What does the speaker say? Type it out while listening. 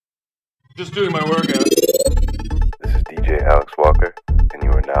Just doing my workout. This is DJ Alex Walker, and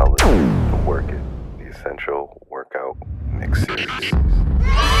you are now listening to Work It, the Essential Workout Mix Series.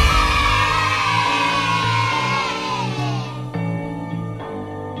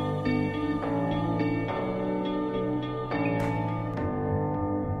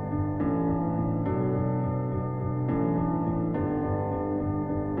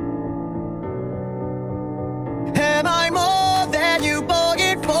 Am I more than you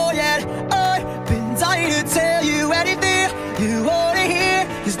bargained for yet? I've been dying to tell you anything you wanna hear,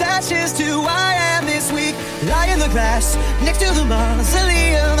 'cause that's just who I am this week. Lie in the grass next to the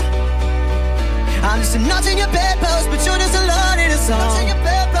mausoleum. I'm just a notch in your bedpost, but you're just alone in a song.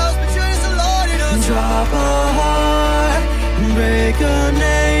 Drop a heart and break a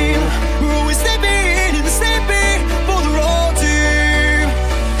name. We're always sleeping in the same beat for the road team.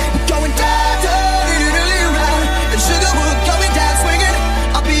 Going down, around, and Sugarwood going down swinging.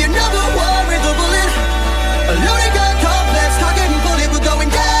 I'll be your number one with a bullet. A loaded gun complex, cock and bullet. We're going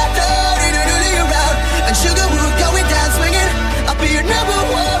down, around, and Sugarwood going down swinging. I'll be your number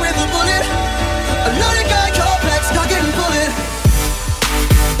one with a bullet. A loaded gun complex, cock and bullet.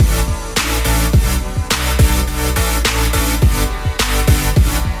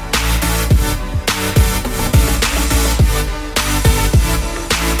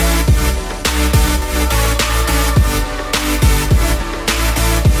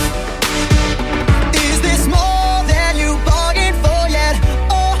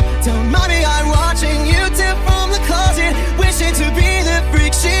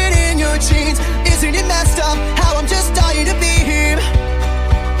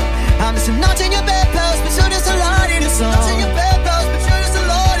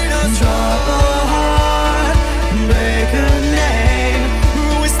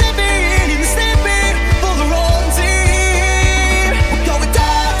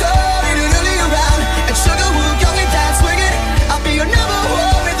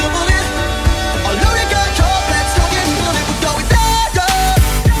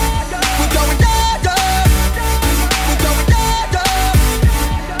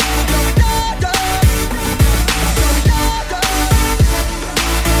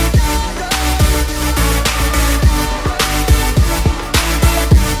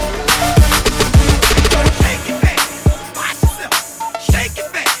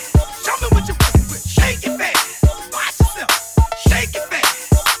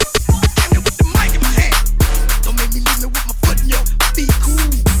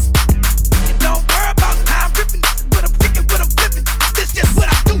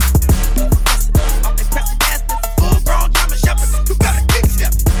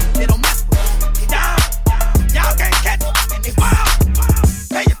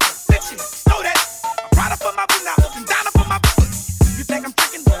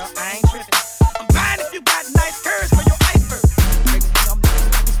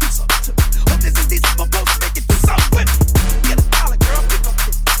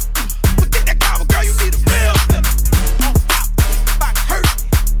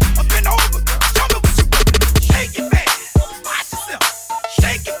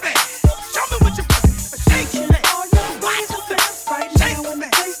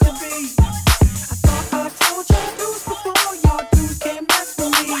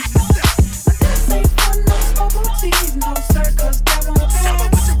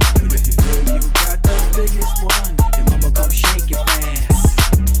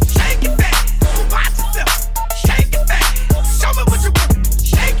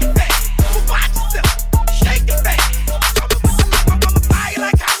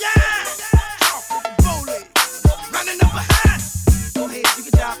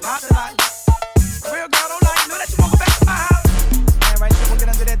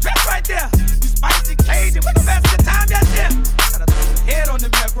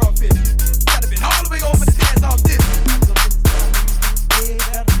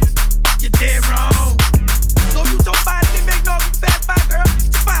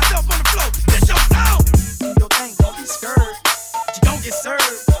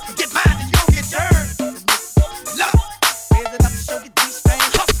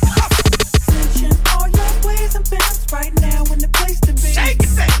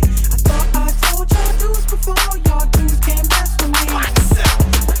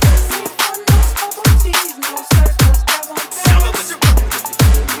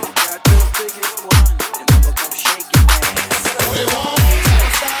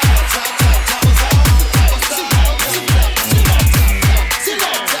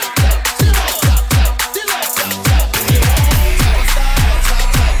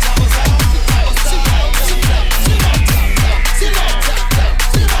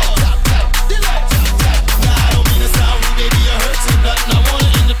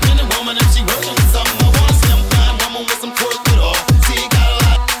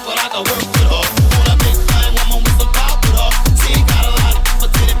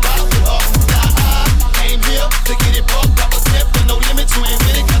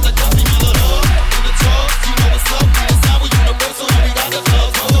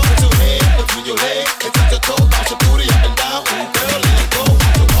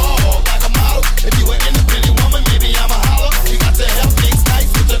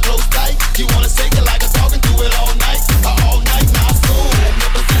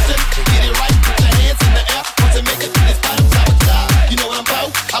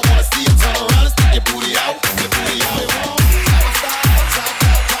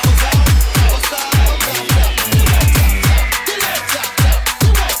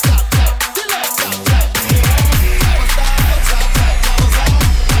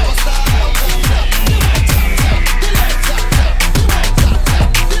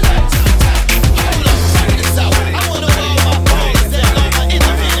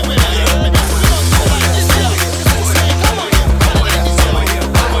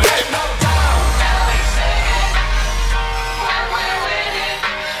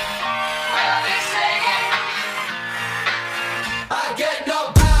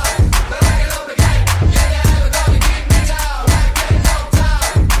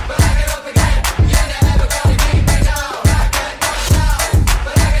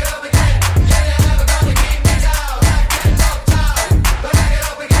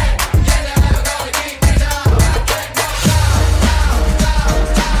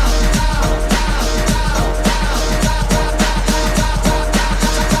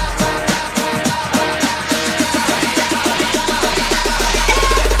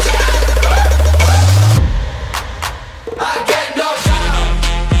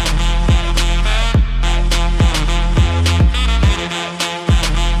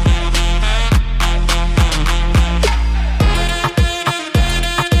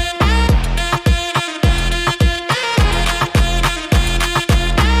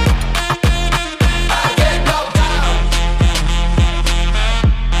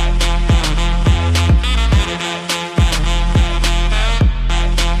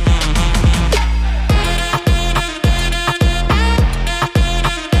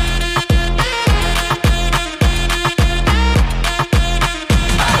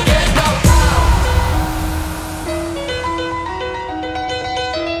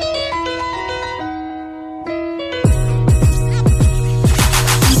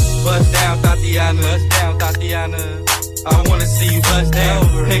 Tatiana. I wanna see you bust down,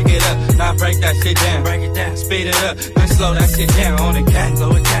 pick it up, now break that shit down, speed it up, then slow that shit down on the cat,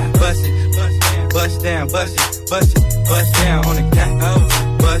 bust it, bust down, bust down on the cat,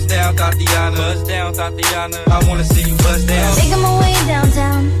 bust down, Tatiana, I wanna see you bust down. Making my way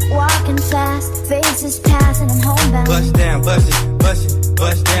downtown, walking fast, faces pass and I'm homebound. Bust down, bust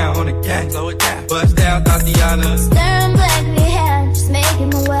down on the cat, bust down, Tatiana. Staring blankly ahead, just making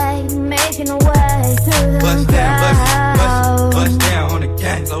my way through the Bust down on the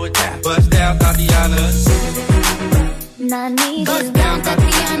cat, bust down, Tatiana. And I need Bust you, down,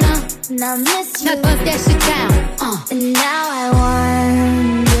 Tatiana. and I miss you. Now bust that shit down. And now I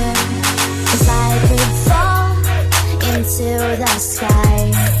wonder if I could fall into the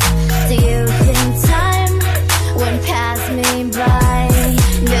sky. Do you think time would pass me by?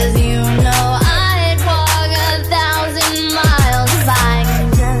 'Cause you know I'd walk 1,000 miles if I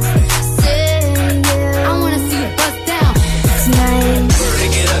could just see you. I wanna see you bust down tonight.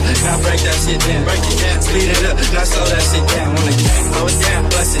 Pick it up, now break that shit down, speed it up, now slow that shit down on the cat, slow it down,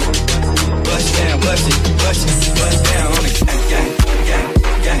 bust it, bust down on the cat, gang.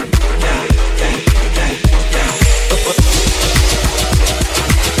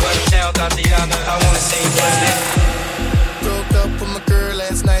 Bust down, Tatiana, I wanna see you bust down. Broke up with my girl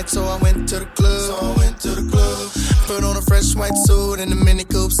last night, so I went to the club. Put on a fresh white suit and a mini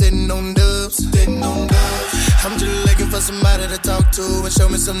coupe, sitting on dubs. I'm just looking for somebody to talk to and show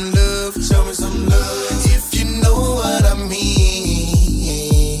me some love. If you know what I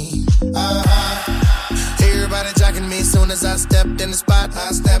mean. Everybody jocking me soon as I stepped in the spot.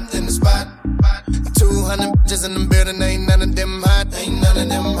 200 bitches in the building, ain't none of them hot.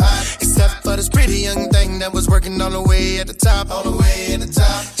 Except for this pretty young thing that was working all the way at the top.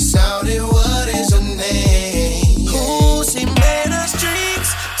 Shouted, what is your name? Ooh, she made us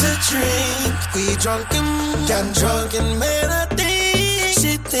drinks to drink. We got drunk and made her think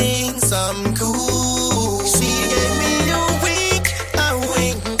she thinks I'm cool. She gave me a wink, I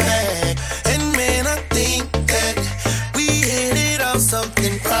winked back, and man, I think that we hit it off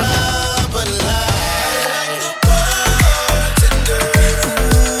something proper like.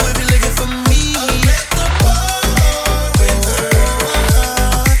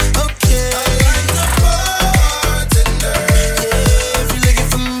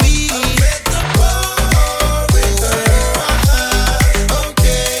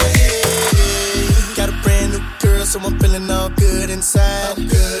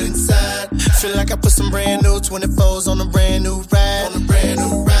 Feel like I put some brand new 24s on a brand new ride.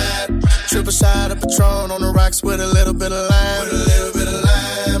 Triple shot of Patron on the rocks with a little bit of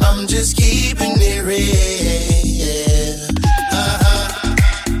lime. I'm just keeping it real.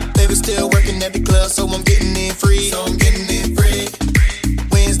 Baby still working at the club, so I'm getting in free.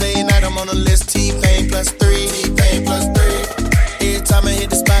 Wednesday night I'm on the list, T-Pain plus 3. Every time I hit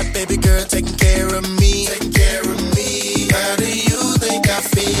the spot, baby girl taking care of me. How do you think I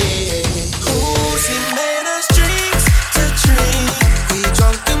feel? Ooh, she made us drinks to drink. We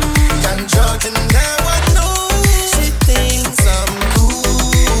got drunk, and now I know she thinks I'm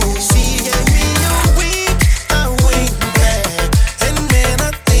cool. She gave me a wink, I winked back, and man, I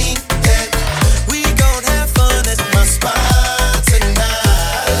think that we gon' have fun at my spot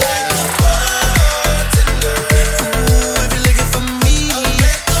tonight.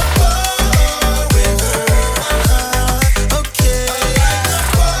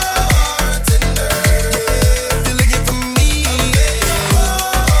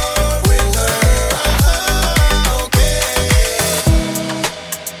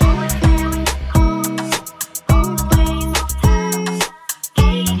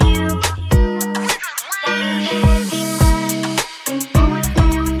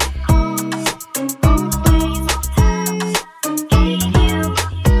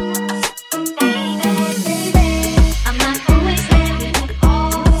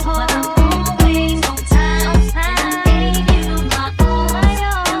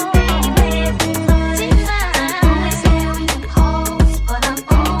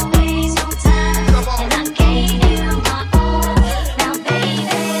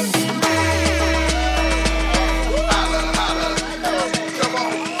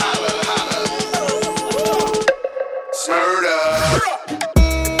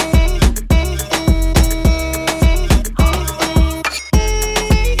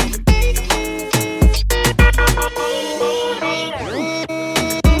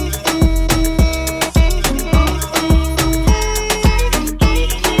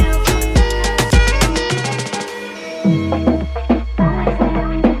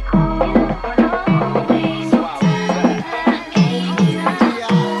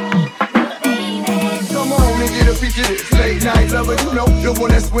 the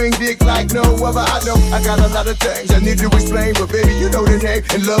one that swing dick like no other. I know I got a lot of things I need to explain, but baby, you know the name,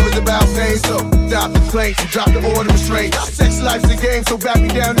 and love is about pain. So stop the complaints and drop the order of restraint. Sex life's a game, so back me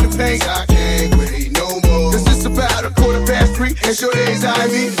down to the paint. I can't wait no more. Cause it's about 3:15, and sure days I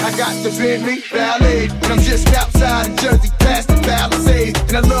mean I got the Bentley Ballet, and I'm just outside of Jersey, past the Palisades.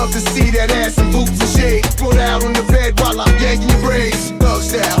 And I love to see that ass in boots and shades. Throw out on the bed while I'm yanking your braids. Thug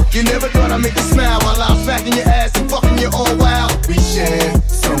style, you never thought I'd make you smile while I'm smacking your ass and fucking you all wild. We share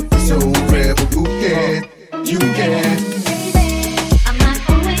something so rare, but who can? You can.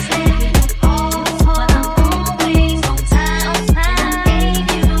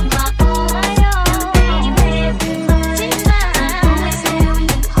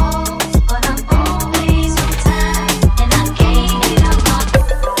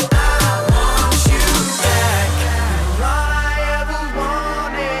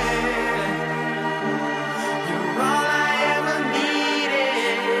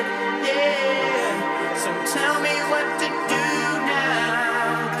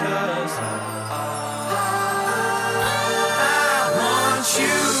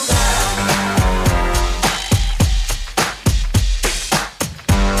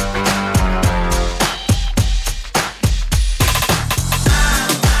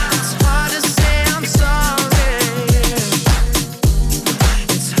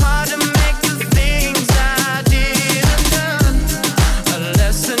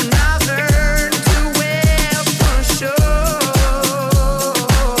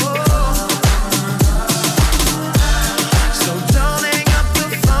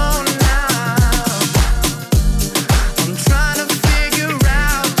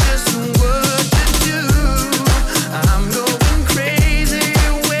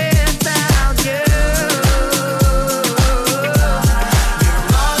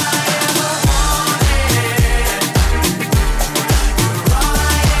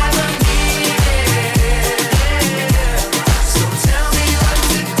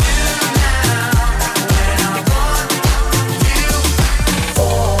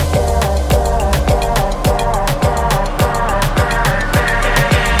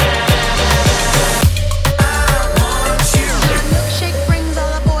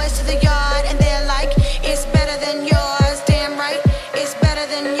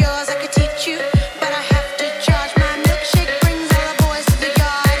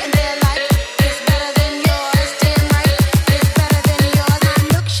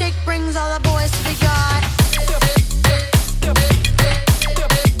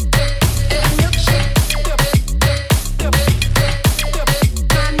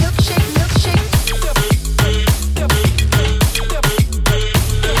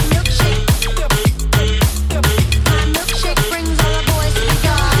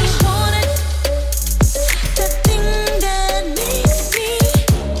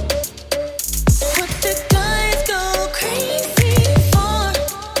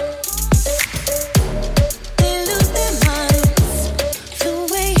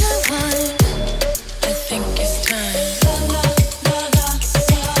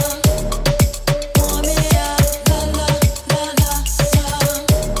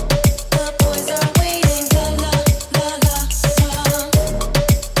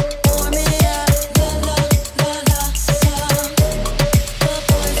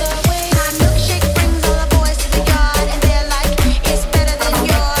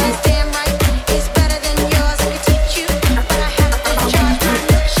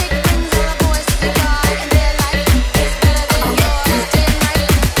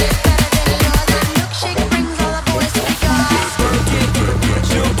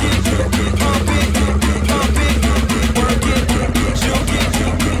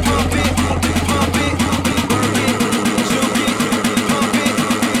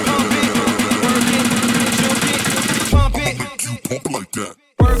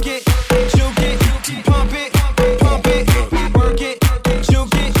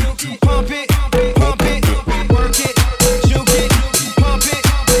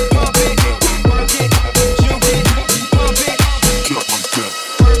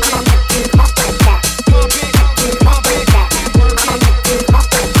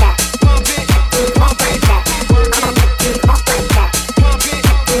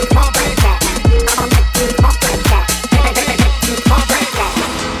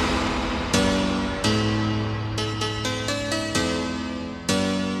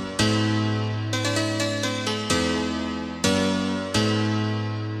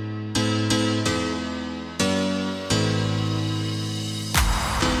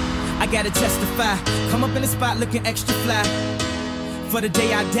 gotta testify. Come up in the spot looking extra fly. For the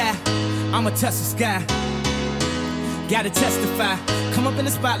day I die, I'ma touch the sky. Gotta testify. Come up in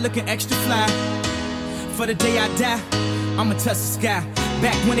the spot looking extra fly. For the day I die, I'ma touch the sky.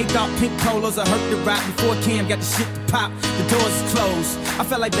 Back when they thought pink polos would hurt the rock. Before Cam got the shit to pop, the doors is closed. I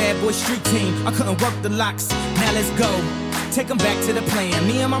felt like bad boy street team. I couldn't work the locks. Now let's go. Take them back to the plan.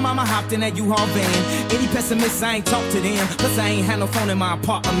 Me and my mama hopped in that U-Haul van. Any pessimists, I ain't talk to them. Plus I ain't had no phone in my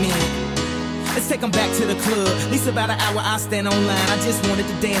apartment. Let's take them back to the club. At least about an hour I stand online. I just wanted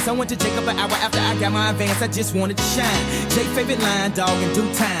to dance. I went to Jacob an hour after I got my advance. I just wanted to shine. Jay favorite line, dog, in due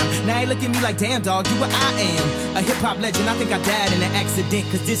time. Now he look at me like, damn, dog, you what I am. A hip-hop legend. I think I died in an accident,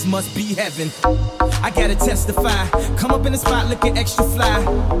 cause this must be heaven. I gotta testify. Come up in the spot looking extra fly.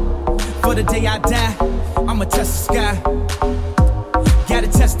 For the day I die, I'ma touch the sky. Gotta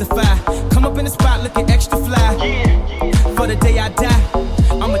testify. Come up in the spot looking extra fly. For the day I die,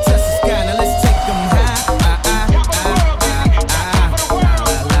 I'ma touch the sky. Now let's take them high.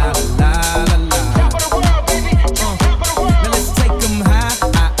 Now let's take them high.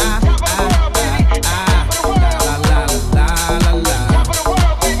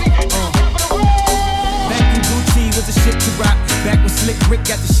 Back in Gucci was the shit to rock. Back when Slick Rick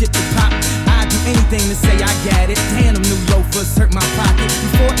got the shit to pop. I'd do anything to say I got it. Damn, them new loafers hurt my pocket.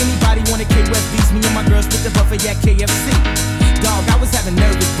 Before anybody wanted K-West beats, me and my girls split the buffet at KFC. Dog, I was having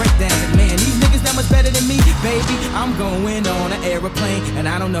nervous breakdowns like, man, these niggas that much better than me. Baby, I'm going on an aeroplane, and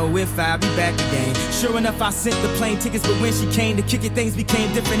I don't know if I'll be back again. Sure enough, I sent the plane tickets, but when she came to kick it, things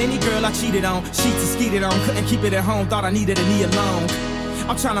became different. Any girl I cheated on, sheets and skeeted on, couldn't keep it at home, thought I needed a knee alone.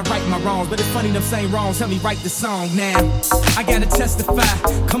 I'm trying to right my wrongs, but it's funny them same wrongs help me write the song now. I gotta testify.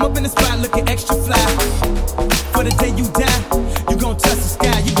 Come up in the spot looking extra fly. For the day you die, you gon' touch the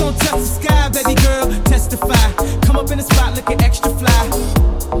sky. You gon' touch the sky, baby girl, testify. Come up in the spot looking extra fly.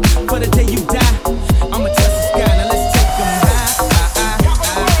 For the day you die, I'ma touch the sky. Now let's take them high.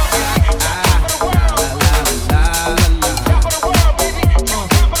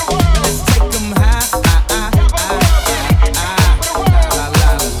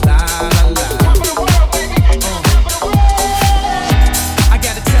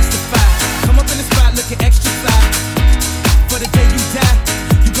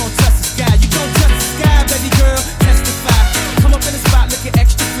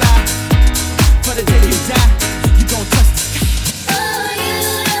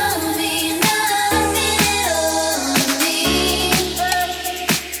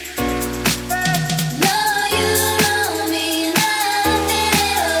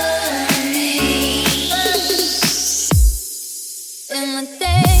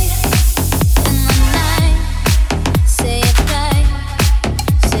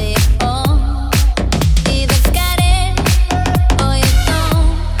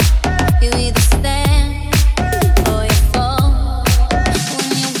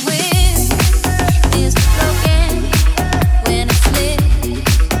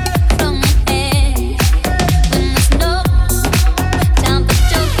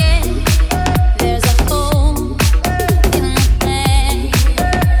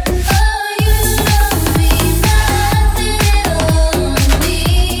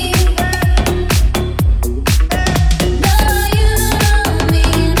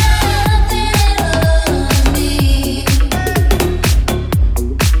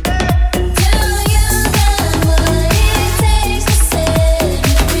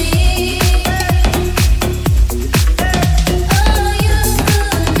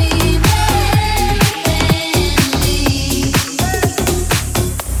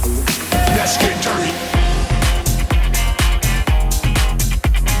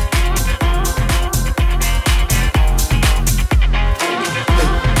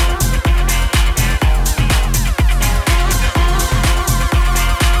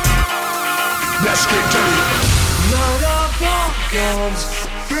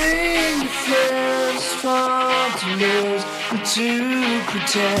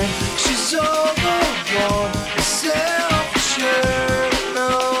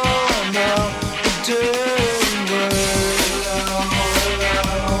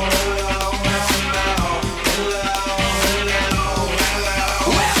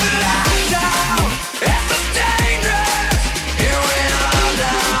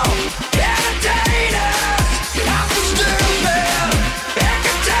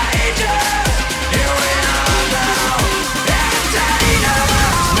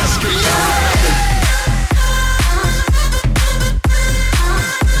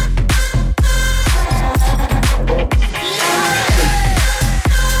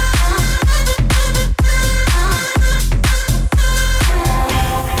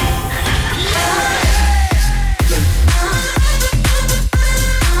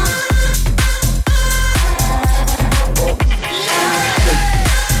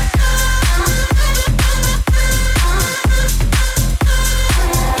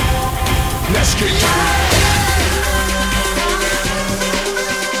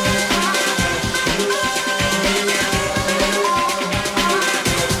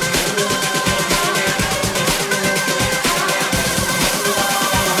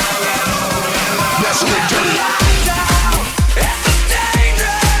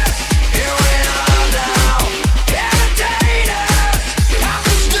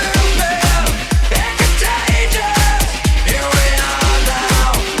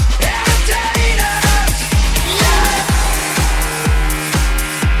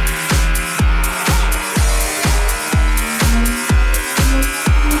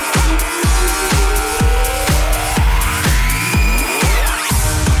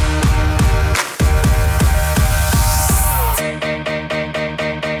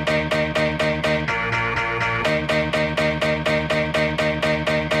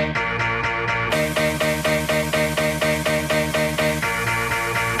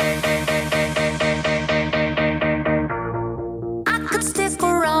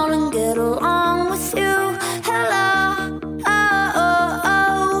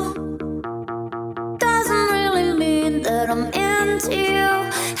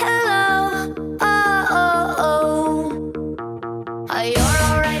 You're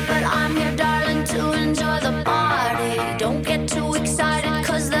alright, but I'm here, darling, to enjoy the party. Don't get too excited,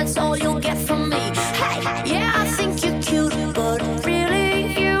 cause that's all you'll get from me. Hey, yeah, I think you're cute, but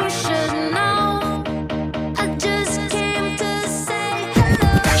really you should know I just came to say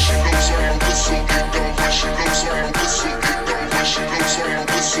hello. When she goes on, whistle, get down. When she goes on, whistle, get down. When she goes on,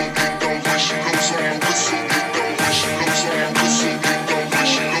 whistle, get down. When she goes on, whistle, get down. When she goes on, whistle, get down. When she goes on, whistle, get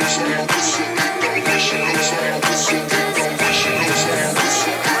down. When she goes on, whistle, get down. When she goes on, whistle, get down.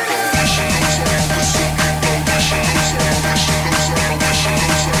 When she goes on, whistle, get down. When she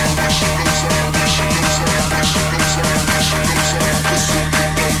goes on, when she goes on, when she goes on, when she goes on, when she goes on, when she goes on, when she goes on, whistle, get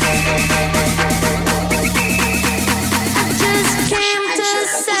down. I just came to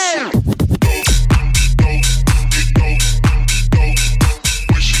say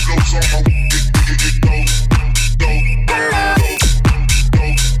When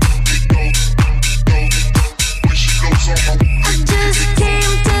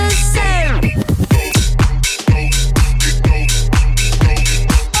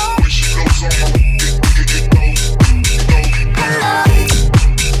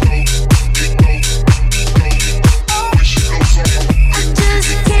she goes on, I just came to say I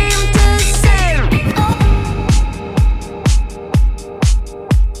just came to say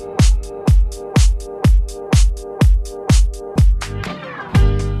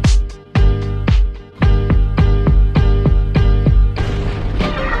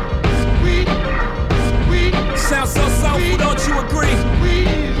Sounds so soulful, don't you agree?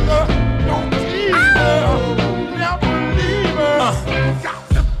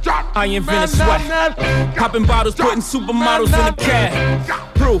 I invented sweat. Popping bottles, putting supermodels in a cab.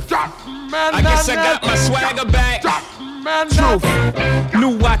 Proof. I guess I got my swagger back. Truth.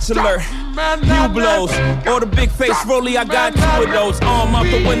 New watch alert. New blows. Or the big face rollie, I got two of those. Arm out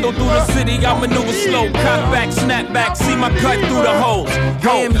the window through the city, I maneuver slow. Cock back, snap back, see my cut through the holes.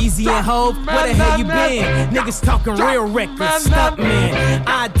 Damn, Easy and Hov, where the hell you been? Niggas talking real reckless, stunt man.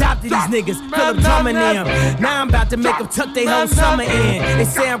 I adopted these niggas, Philip Drummond them. Now I'm about to make them tuck they whole summer in. They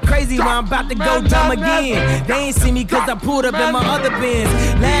say I'm crazy, but I'm about to go dumb again. They ain't see me cause I pulled up in my other Benz.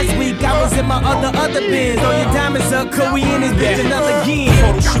 Last week I was in my other Benz. Throw your diamonds up, cause we in this bitch another again.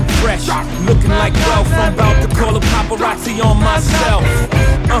 Photo shoot fresh, looking like wealth. I'm about to call a paparazzi on myself.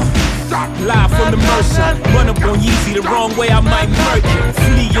 Live from the Mercer. Run up on Yeezy the wrong way, I might murk you.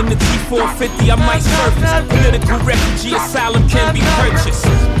 Flee in the T450, I might surface. Political refugee asylum can be purchased.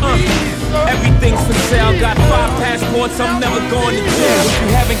 Everything's for sale. Got 5 passports, I'm never going to jail. If you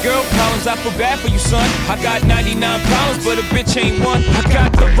having girl problems, I feel bad for you, son. I got 99 problems, but a bitch ain't one. I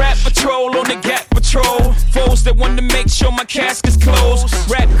got the rap patrol on the Gap Patrol. Foes that want to make sure my casket's closed.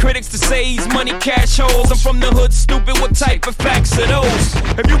 Rap critics to say he's money cash holes. I'm from the hood, stupid, what type of facts are those?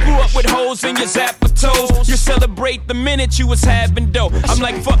 If you grew up with hoes in your zapper toes, you celebrate the minute you was having dough. I'm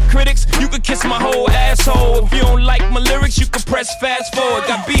like, fuck critics, you could kiss my whole asshole. If you don't like my lyrics, you can press fast forward.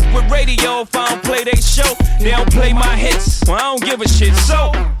 Got beef with radio if I don't play they show. They don't play my hits, well I don't give a shit.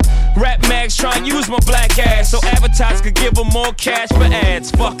 So rap mags try and use my black ass so advertisers could give them more cash for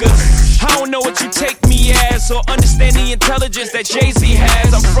ads. Fuckers, I don't know what you take me as or understand the intelligence that Jay-Z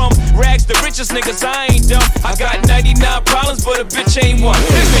has. I'm from rags, the richest niggas, I ain't dumb. I got 99 problems, but a bitch ain't one.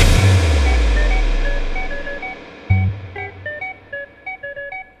 Hit me.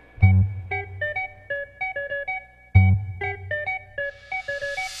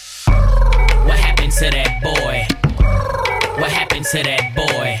 What happened to that boy? What happened to that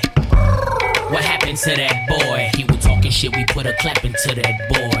boy? What happened to that boy? He was talking shit, we put a clap into that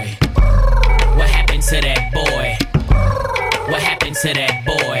boy. What happened to that boy? What happened to that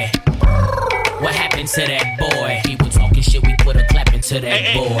boy? What happened to that boy? He was talking shit, we put a clap into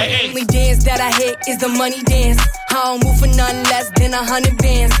that boy. The only dance that I hit is the money dance. I don't move for nothing less than 100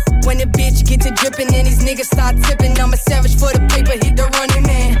 bands. When the bitch get to dripping and these niggas start tipping, I'm a savage for the paper, hit the running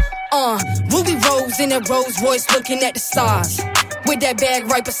man. Ruby Rose in a Rolls Royce looking at the stars. With that bag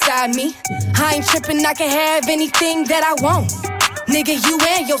right beside me. I ain't tripping, I can have anything that I want. Nigga, you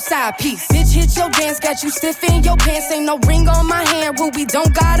and your side piece. Bitch, hit your dance, got you stiff in your pants. Ain't no ring on my hand, Ruby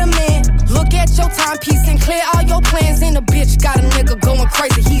don't got a man. Look at your timepiece and clear all your plans. And a bitch got a nigga going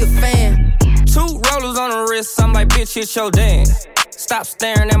crazy, he a fan. 2 rollers on the wrist, I'm like, bitch, hit your dance. Stop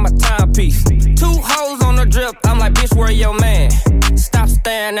staring at my timepiece. 2 hoes on the drip, I'm like, bitch, where your man? Stop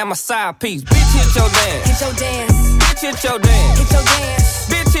staring at my side piece. Bitch, hit your dance. Hit your dance. Bitch, hit your dance. Hit your dance.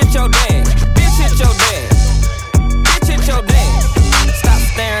 Bitch, hit your dance. Bitch, hit your dance. Bitch, hit your dance. Stop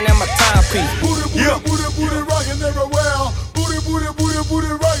staring at my timepiece. Booty, booty, booty, booty, rockin' everywhere. Booty, booty, booty,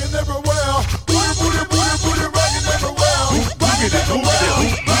 booty, rockin' everywhere. Booty, booty, booty, booty, rockin' everywhere. Rockin'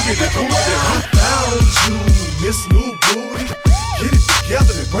 everywhere. Rockin' everywhere. I found you, Miss New Booty. Get it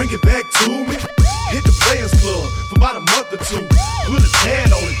bring it back to me. Hit the Players Club for about a month or two. Put a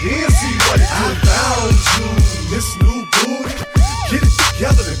tan on it, then see what it do. I found you, this new booty. Get it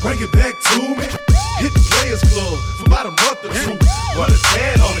together and bring it back to me. Hit the Players Club for about a month or two. Put a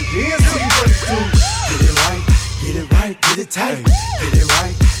tan on it, then see what it do. Get it right, get it right, get it tight. Get it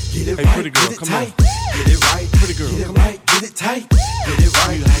right, get it right, get it tight. Get it right, pretty girl, get it right, get it tight. Get it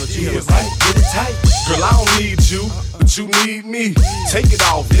right, get it right, get it tight. Girl, I don't need you, but you need me. Take it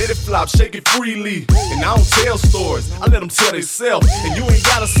off, let it flop, shake it freely. And I don't tell stories, I let them tell themselves. And you ain't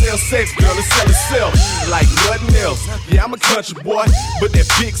gotta sell sex, girl, it sell itself like nothing else. Yeah, I'm a country boy, but that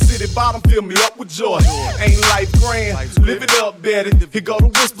big city bottom fill me up with joy. Ain't life grand, live it up, Betty. Here go the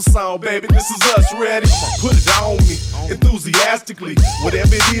whisper song, baby, this is us ready. Put it on me, enthusiastically.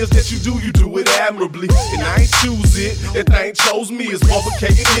 Whatever it is that you do it admirably. And I ain't choose it, that thing chose me. It's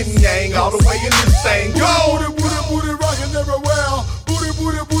motherfucking yin yang all the way in this thing. Go! Booty, booty, booty, rockin' everywhere. Booty,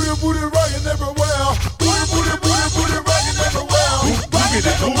 booty, booty, booty, rockin' everywhere. Booty, booty, booty, booty, rockin' everywhere.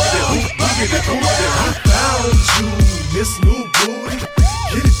 Boogity, boogity, boogity, boogity. I found you, this new booty.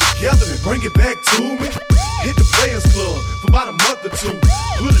 Get it together and bring it back to me. Hit the Players Club for about a month or two.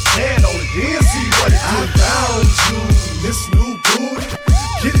 Put a tan on it, then see what it do. I found you, this new booty.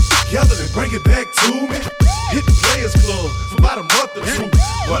 Get it together and bring it back to me. Hit the Players Club for about a month or two.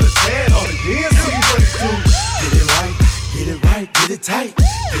 Put a tan on it, then see what it do. Get it right, get it right, get it tight.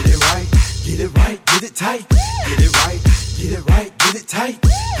 Get it right, get it right, get it tight. Get it right, get it right, get it tight.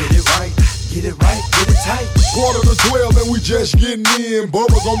 Get it right, get it right, get it tight. 11:45 and we just getting in.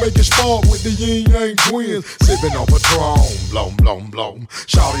 Bubba gon' make it spark with the yin yang twins. Sipping on Patron, blom, blom, blom.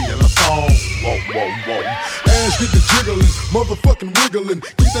 Shawty in a thong, whoa, whoa, whoa. Ass get the jiggling, motherfucking wiggling.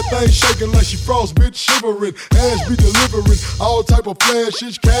 Keep that thing shaking like she frost, bitch shivering. Ass be delivering all type of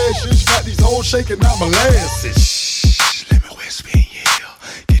flashes, cashes. Got these hoes shaking out molasses. Shh, let me whisper in your ear.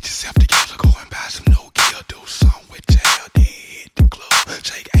 Get yourself together, go and buy some no gear. Do something with your hair, then hit the club.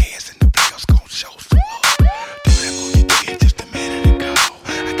 Shake ass and the players gon' show some love. Do that move you did just a minute ago.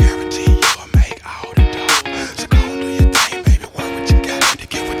 I guarantee you'll make all the dough. So go and do your thing, baby. Work what you got to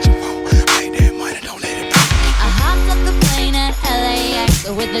get what you want. Make that money, don't let it be. I hopped off the plane at LAX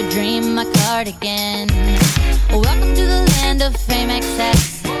with a dream, my cardigan. Welcome to the land of fame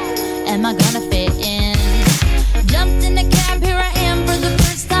excess. Am I gonna fit in? Jumped in the cab, here I am for the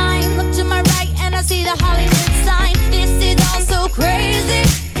first time. Look to my right and I see the Hollywood sign. This is all so crazy.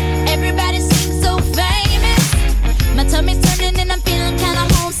 Everybody seems so famous. My tummy's turning and I'm feeling kinda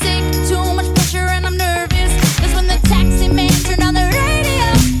homesick. Too much pressure and I'm nervous. That's when the taxi man turned on the radio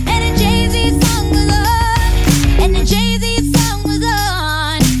and the Jay-Z song was on. And the Jay-Z song was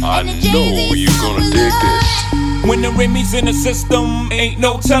on. I know you gonna dig this. When the Remy's in the system, ain't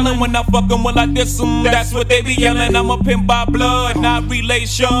no telling when I fuck 'em, will I diss 'em. That's what they be yelling. I'm a pimp by blood, not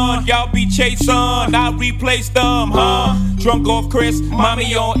relation. Y'all be chasing, I replace them, huh? Drunk off Chris,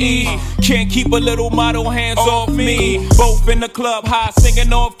 mommy on E. Can't keep a little model hands off me. Both in the club, high,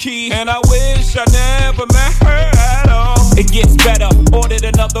 singing off key. And I wish I never met her at all. It gets better, ordered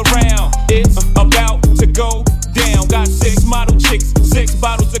another round. It's about to go down. Got 6 model chicks, 6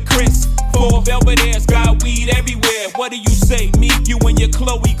 bottles of Chris. 4 Belvedere's, got weed everywhere. What do you say? Me, you, and your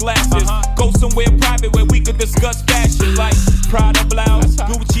Chloe glasses. Go somewhere private where we could discuss fashion, like Prada blouse,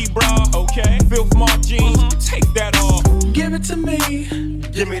 Gucci bra, okay, Filth Mark jeans. Take that off. Give it to me.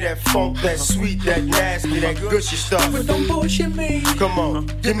 Give me that funk, that sweet, that nasty, that gushy stuff. But don't bullshit me. Come on,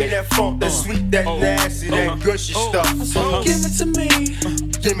 give me that funk, that sweet, that nasty, that gushy stuff. Give it to me.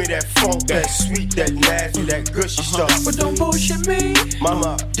 Give me that funk, that sweet, that nasty, that gushy stuff. But don't bullshit me.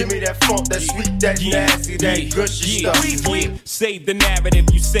 Mama, give me that funk, that sweet, that nasty, that gushy stuff. Save the narrative,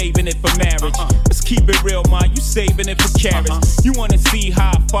 you saving it for marriage. Let's keep it real, man, you saving it for carrots. You wanna see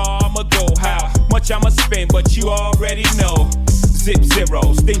how far I'ma go, how much I'ma spend, but you already know. Zip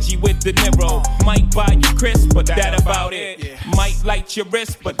zero, stingy with the Niro. Might buy you Chris, but that about it. Might light your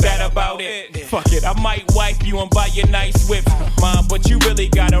wrist, but that about it. Fuck it, I might wipe you and buy you nice whip. Mom, but you really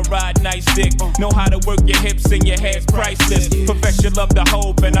gotta ride nice dick. Know how to work your hips and your head's priceless. Profession love the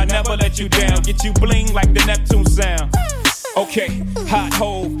hope and I never let you down. Get you bling like the Neptune sound. Okay, hot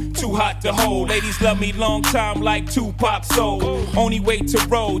hole, too hot to hold. Ladies love me long time like Tupac soul. Only way to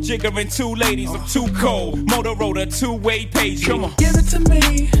roll, jiggering 2 ladies, I'm too cold. Motorola 2-way page. Come on, give it to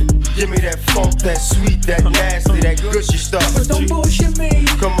me. Give me that funk, that sweet, that nasty, that gushy stuff. But don't bullshit me.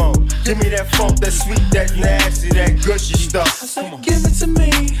 Come on, give me that funk, that sweet, that nasty, that gushy stuff. Give it to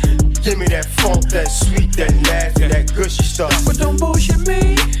me. Give me that funk, that sweet, that nasty, that gushy stuff. But don't bullshit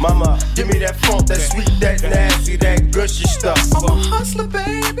me. Mama, give me that funk, that sweet, that nasty, that gushy stuff. I'm a hustler,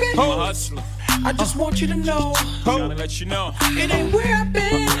 baby. I'm a hustler. I just want you to know. Trying to let you know. It ain't where I've been.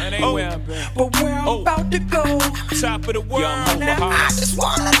 It ain't where I've been. But where I'm about to go. Top of the world. Now I just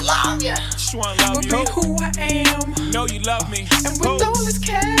wanna love you. Just wanna love you. you. Be who I am. Know you love me. And with all this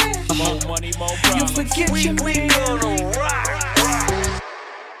cash, more money, more problems. you forget your man.